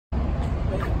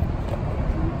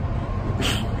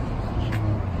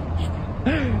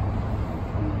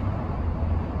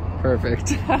Perfect.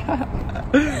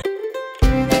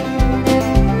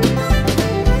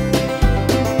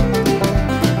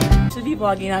 Should be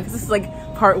vlogging now because this is like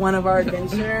part 1 of our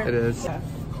adventure. It is. Yeah.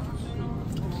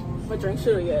 What drink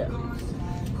should we get?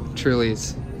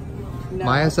 Truly's. No.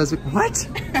 Maya says what?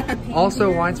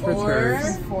 Also wine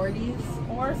spritzers. 40s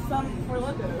or some for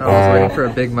Loco. I was waiting for a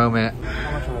big moment.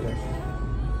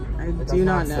 I do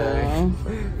not know.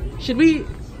 Should we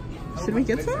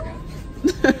get some?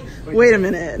 Wait a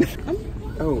minute.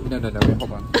 Oh, no, wait,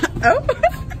 hold on. Oh.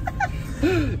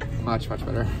 Much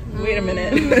better. Wait a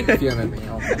minute. If you have me,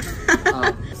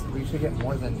 we should get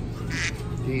more than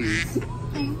these.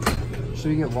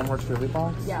 Should we get one more Truly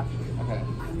box? Yeah. Okay.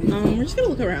 We're just gonna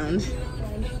look around.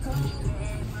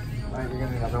 Alright, you're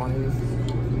gonna get another one of these?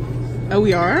 Oh,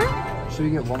 we are? Should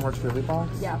we get one more Truly box?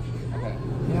 Yeah. Okay.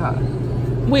 Yeah.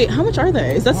 Wait, how much are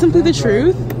they? Is that simply the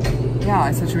truth? Yeah,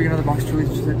 I said should we get another box of Truly?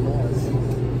 She said yes.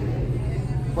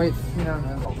 Wait, no.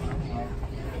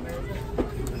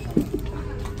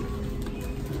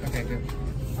 Okay, good.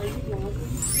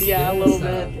 Yeah, a little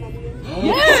bit.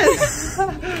 Yes!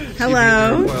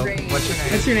 Hello.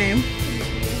 What's your name?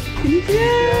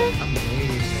 Yeah.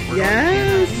 Amazing.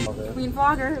 Yes. Queen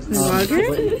Vlogger.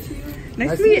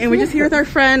 Nice to meet you. And we're just here with our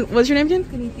friend. What's your name again?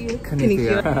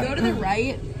 Kanithia. Go to the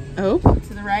right. Oh.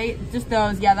 To the right. Just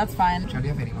those. Yeah, that's fine. John, do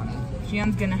you have any money?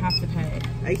 Gian's gonna have to pay.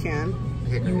 I can.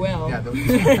 Okay, You will. Yeah, those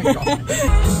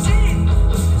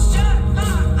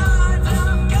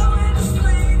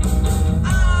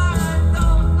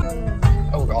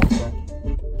Oh, God.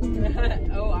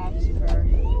 Oh, Oscar.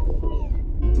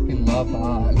 We love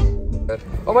that.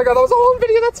 Oh my God, that was a whole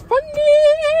video. That's funny.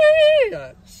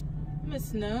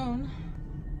 Miss Known.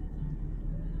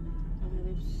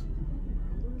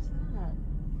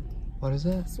 What is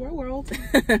it? Swirl World.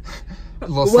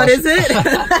 What is it?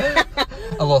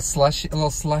 A little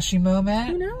slushy moment.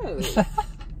 Who knows? I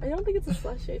don't think it's a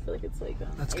slushy. I feel like it's like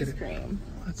Let's get ice it. cream.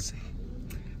 Let's see.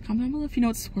 Comment down below if you know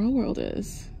what Swirl World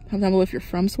is. Comment down below if you're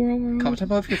from Swirl World. Comment down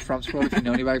below if you're from Swirl World, if you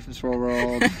know anybody from Swirl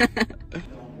World.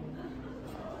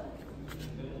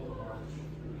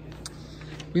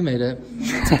 We made it.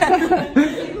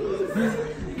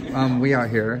 We out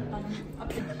here.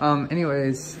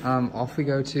 Anyways, off we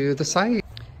go to the site.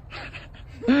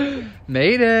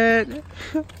 Made it.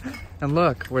 And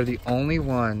look, we're the only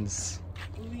ones.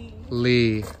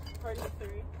 Lee. Party 3.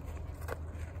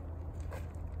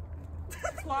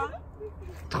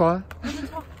 Trois.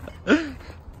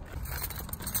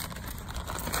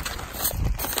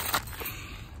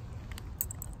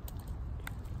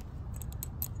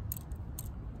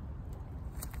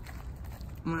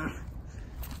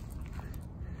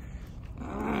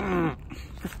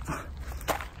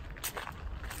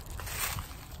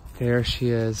 There she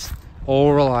is,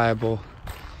 all reliable.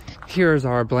 Here's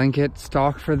our blanket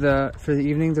stock for the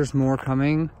evening. There's more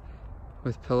coming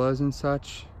with pillows and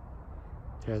such.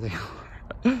 There they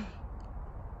are.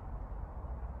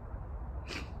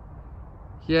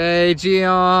 Yay,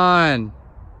 Gian!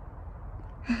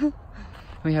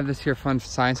 We have this here fun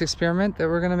science experiment that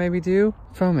we're gonna maybe do.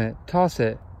 Foam it, toss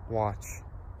it, watch.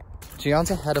 Gian's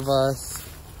ahead of us.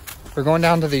 We're going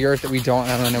down to the yurt that we don't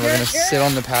own, and we're gonna sit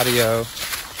on the patio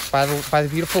by the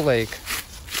beautiful lake.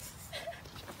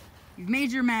 You've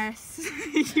made your mess.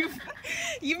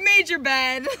 you've made your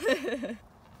bed.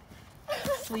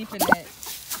 Sleep in it.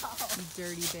 You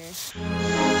dirty bitch.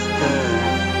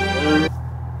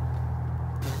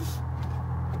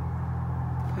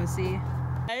 Pussy.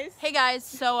 Hey guys,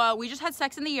 so we just had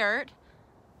sex in the yurt.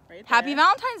 Happy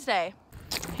Valentine's Day.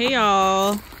 Hey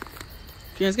y'all.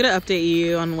 Gina's gonna update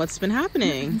you on what's been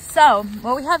happening. So,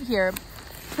 what we have here,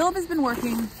 Philip has been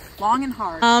working long and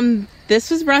hard. This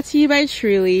was brought to you by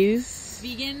Truly's.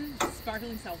 Vegan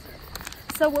sparkling seltzer.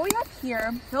 So what we have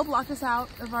here, Philip locked us out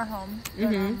of our home. But,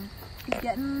 he's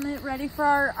getting it ready for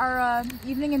our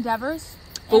evening endeavors.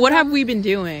 But what have we been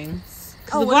doing?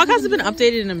 Because the vlog hasn't been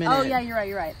updated in a minute. Oh yeah,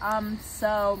 you're right.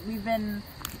 So we've been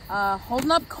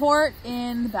holding up court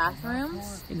in the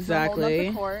bathrooms. Exactly. So holding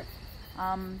up the court.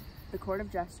 The court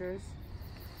of gestures.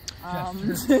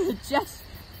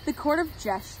 The court of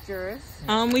gestures.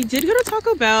 We did go to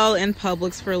Taco Bell and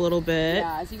Publix for a little bit.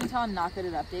 Yeah, as you can tell, I'm not good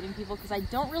at updating people because I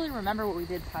don't really remember what we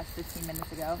did past 15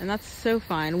 minutes ago. And that's so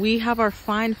fine. We have our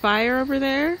fine fire over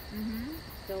there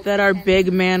that our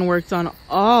big man worked on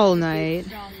all night.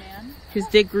 Strong man. His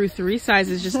dick grew 3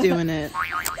 sizes just doing it.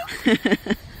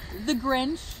 The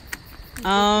Grinch.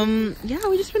 Yeah,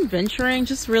 we just been venturing,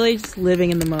 just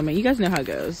living in the moment. You guys know how it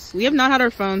goes. We have not had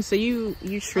our phones, so you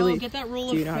truly get that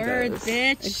rule do of know how it thirds, goes.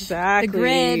 bitch. Exactly. The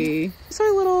grid. So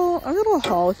a little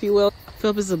haul, if you will.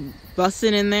 Philip is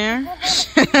busting in there.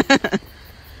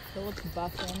 Philip's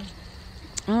buffing.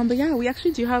 But yeah, we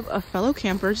actually do have a fellow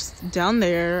camper just down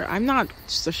there. I'm not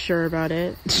so sure about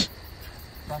it.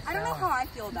 I don't know how I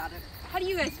feel about it. How do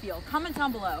you guys feel? Comment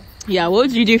down below. Yeah, what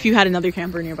would you do if you had another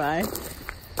camper nearby?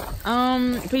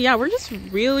 But yeah, we're just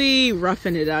really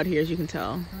roughing it out here, as you can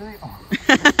tell.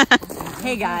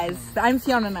 Hey guys, I'm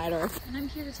Fiona Nider. And I'm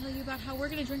here to tell you about how we're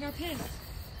gonna drink our piss.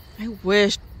 I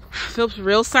wish. Philip's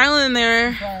real silent in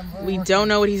there. We don't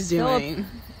know what he's doing.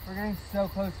 We're getting so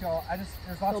close, y'all.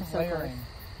 There's lots of layering.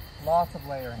 Lots of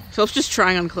layering. Philip's just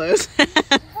trying on clothes.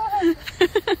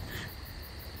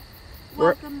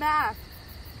 Welcome back.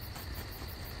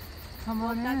 Come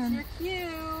on in. That's your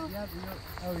cue. Yep,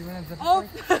 oh, you want to zip Oh.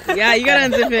 Yeah, you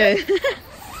gotta unzip it.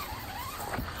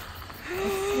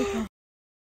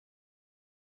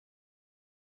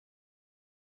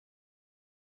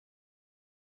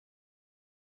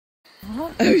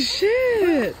 Oh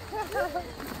shit!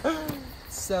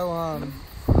 So and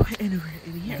we're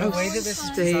in here. the Oh, way that this is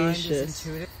designed is spacious.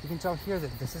 intuitive. You can tell here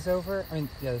that this is over. I mean,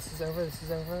 yeah, this is over,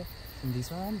 and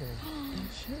these are under. Oh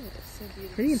shit! So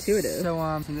beautiful. Pretty intuitive. So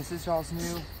and this is y'all's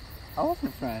new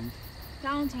elephant friend.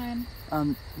 Valentine.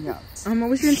 Yeah. What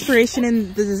was your inspiration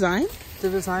in the design? The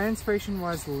design inspiration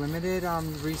was limited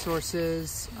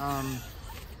resources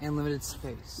and limited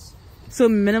space. So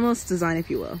minimalist design, if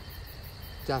you will.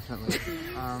 Definitely.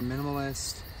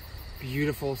 Minimalist,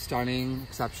 beautiful, stunning,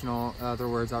 exceptional. Other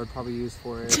words I would probably use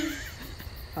for it.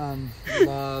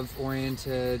 Love,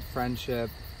 oriented,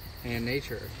 friendship, and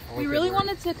nature. We really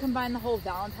wanted to combine the whole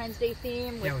Valentine's Day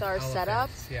theme with our setup.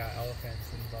 Yeah, elephants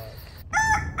and bugs.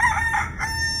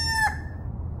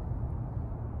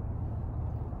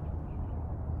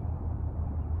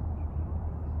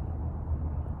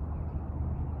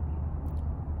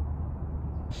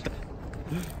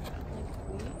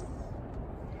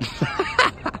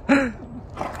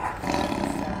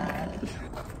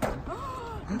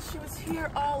 She was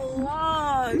here all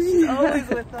along. She's always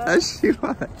with us. As she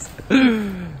was.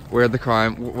 Where the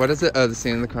crime? What is it? Oh, the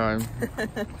scene of the crime.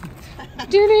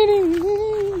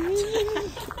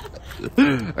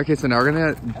 Okay, so now we're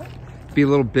gonna be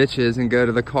little bitches and go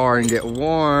to the car and get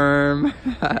warm.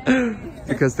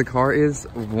 Because the car is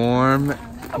warm.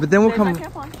 But then we'll come,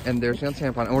 and there's your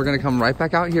tampon, and we're gonna come right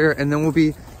back out here, and then we'll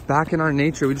be back in our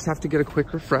nature. We just have to get a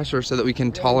quick refresher so that we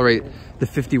can tolerate the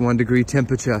 51-degree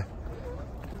temperature.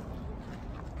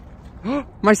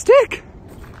 My stick!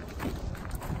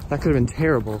 That could have been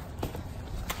terrible.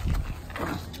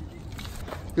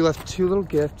 We left 2 little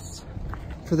gifts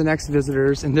for the next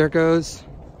visitors, and there goes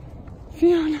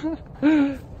Fiona.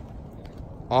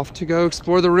 Off to go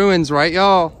explore the ruins, right,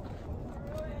 y'all?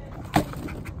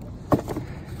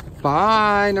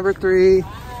 Bye, number 3.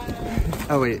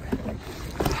 Oh, wait.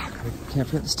 Can't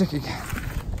forget the stick again.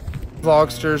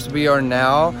 Vlogsters, we are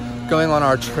now going on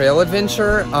our trail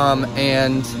adventure,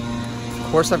 and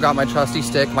of course I've got my trusty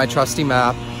stick, my trusty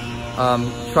map,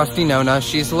 trusty Nona.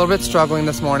 She's a little bit struggling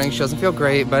this morning. She doesn't feel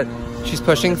great, but she's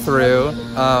pushing through.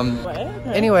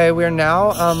 Anyway, we're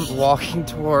now walking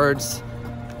towards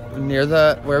near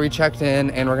where we checked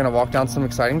in, and we're gonna walk down some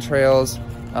exciting trails,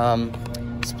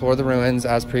 explore the ruins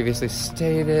as previously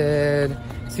stated,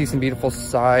 see some beautiful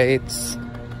sights.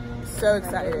 So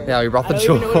excited. Yeah, we brought the I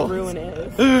don't even know what a jewels. ruin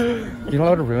is. You know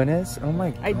what a ruin is? Oh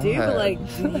my god. I do, but like,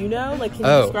 do you know? Like, can you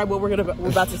Oh. describe what we're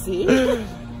about to see?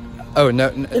 Oh, no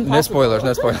spoilers,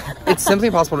 no spoilers. It's simply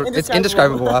impossible. It's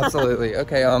indescribable, absolutely.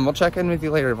 Okay, we'll check in with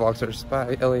you later, Vlogsters.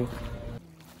 Bye, Ellie.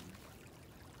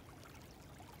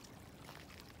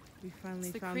 We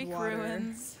finally The found creek water.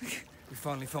 ruins. We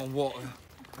finally found water.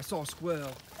 I saw a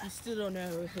squirrel. I still don't know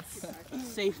if it's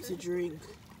safe to drink.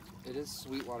 It is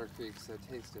Sweetwater Creek, so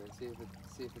taste it. See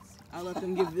if it's... I'll let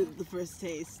them give it the first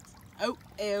taste. Oh,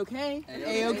 A-okay.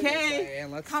 A-okay.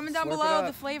 And let's Comment down slurp it below up.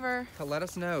 the flavor. To let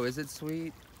us know, is it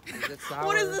sweet? Is it sour?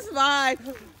 What is this vibe?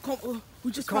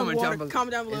 We just found Comment water. down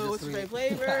Comment down Is below it what's your sweet?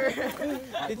 favorite flavor.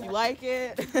 If you like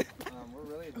it. We're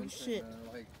really adventuring, shit.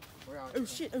 though. Like, we're out Oh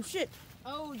shit, oh shit.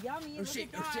 Oh, yummy. Look shit,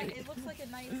 at oh, that. shit. It looks like a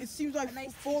nice... It seems like A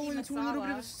nice falling tiki into a little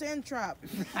bit of masala. a sand trap.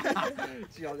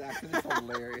 She yelled at me. It's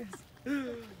hilarious.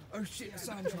 Oh shit,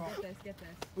 sun drop. Get this.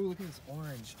 Ooh, look at this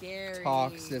orange. Scary.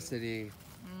 Toxicity.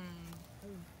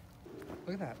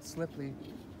 Look at that, slippery.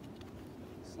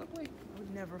 Slippery. I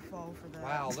would never fall for that.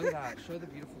 Wow, look at that. Show the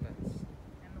beautifulness.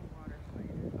 And the water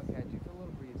spider. Okay, I do feel a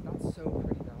little breeze. Not so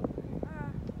pretty though.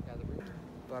 Yeah, the breeze.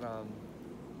 But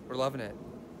we're loving it.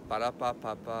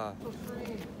 Ba-da-ba-ba-ba.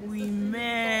 We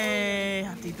may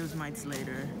have to eat those mites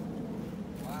later.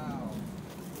 Wow.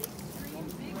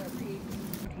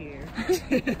 Here.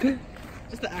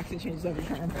 Just the accent changes every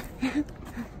time.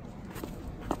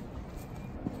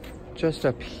 just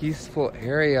a peaceful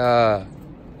area.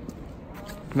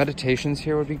 Meditations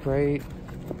here would be great.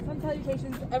 Sun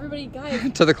salutations, everybody,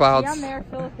 guys. To the clouds. Fiona there,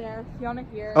 Philip there, Fiona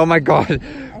here. Oh my god,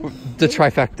 the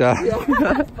trifecta.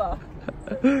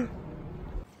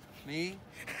 Me?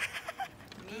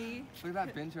 Me? Look at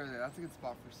that bench over there. That's a good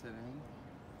spot for sitting.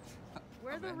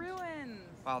 Where are the ruins?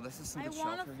 Wow, this is some I good shelter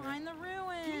want to here. find the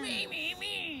ruins.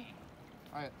 Me.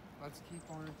 Alright, let's keep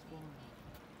on exploring.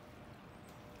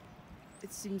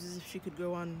 It seems as if she could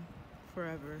go on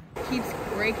forever. Keeps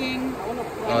breaking.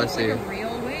 Oh, I see. Like a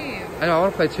real wave. I know, I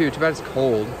want to play too. Too bad it's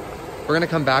cold. We're gonna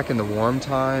come back in the warm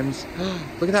times.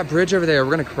 Look at that bridge over there.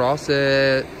 We're gonna cross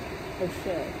it. Oh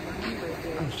shit.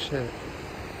 Oh shit.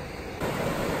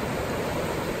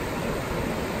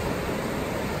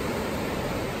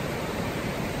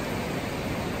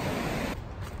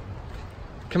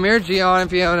 Come here, Gian and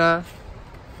Fiona.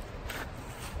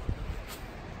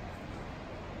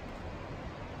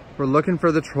 We're looking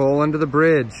for the troll under the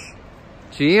bridge.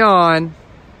 Gian,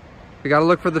 we gotta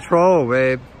look for the troll,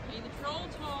 babe. Pay the troll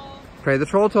toll. Pray the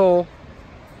troll toll.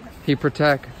 He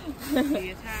protect. He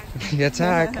attacked. He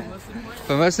attack.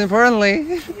 But most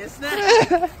importantly, Yes,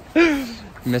 that.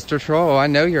 Mr. Troll, I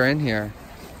know you're in here.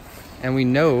 And we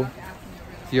know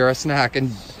you're a snack.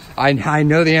 And I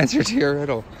know the answer to your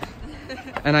riddle.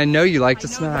 And I know you like to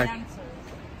snack.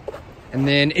 And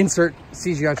then insert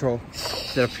CGI troll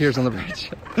that appears on the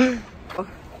bridge.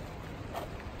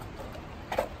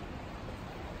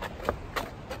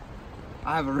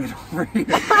 I have a riddle for you.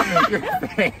 Your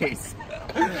face.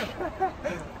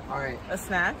 Alright. A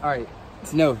snack? Alright.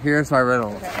 No, here's my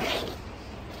riddle.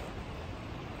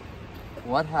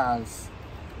 What has...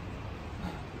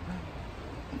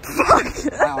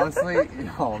 Fuck! I honestly,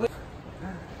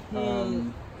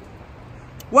 no.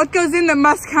 What goes in that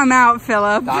must come out,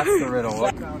 Philip? That's the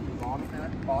riddle.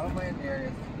 Bottomland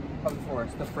areas of the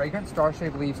forest. The fragrant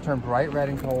star-shaped leaves turn bright red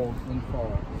and cold in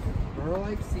fall.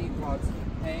 Burr-like seed pods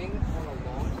hang on a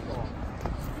long stalk.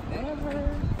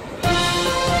 Never.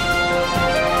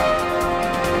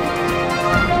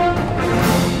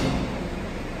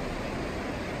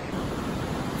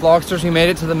 Vlogsters, we made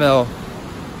it to the mill.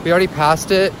 We already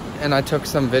passed it, and I took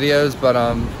some videos, but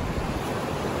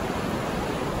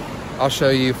I'll show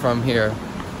you from here.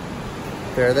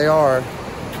 There they are,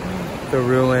 the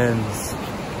ruins.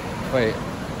 Wait,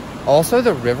 also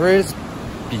the river is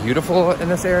beautiful in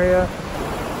this area.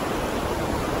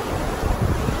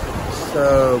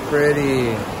 So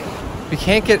pretty. We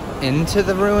can't get into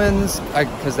the ruins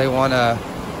because they want to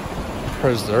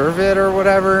preserve it or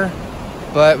whatever.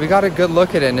 But we got a good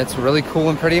look at it, and it's really cool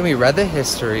and pretty, and we read the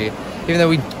history. Even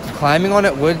though climbing on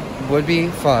it would be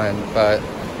fun, but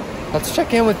let's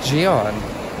check in with Gian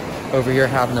over here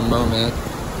having a moment.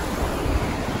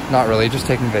 Not really, just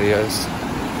taking videos.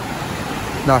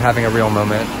 Not having a real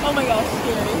moment. Oh my gosh,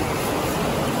 scary.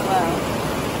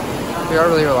 Wow. We are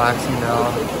really relaxing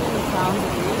now.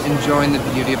 Enjoying the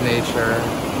beauty of nature.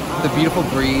 The beautiful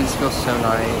breeze feels so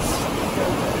nice.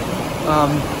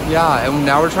 Yeah, and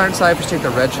now we're trying to decide if we should take the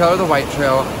red trail or the white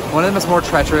trail. One of them is more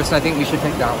treacherous, and I think we should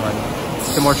take that one.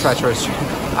 The more treacherous.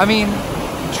 I mean,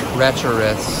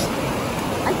 treacherous.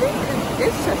 I think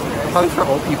it's treacherous. Probably for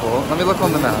old people. Let me look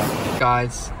on the map.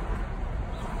 Guys,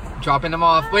 dropping them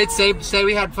off. Wait, say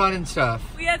we had fun and stuff.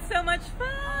 We had so much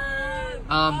fun.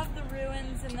 Love the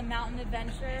ruins and the mountain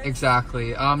adventure.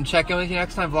 Exactly. Check in with you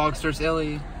next time, Vlogsters.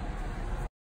 Illy.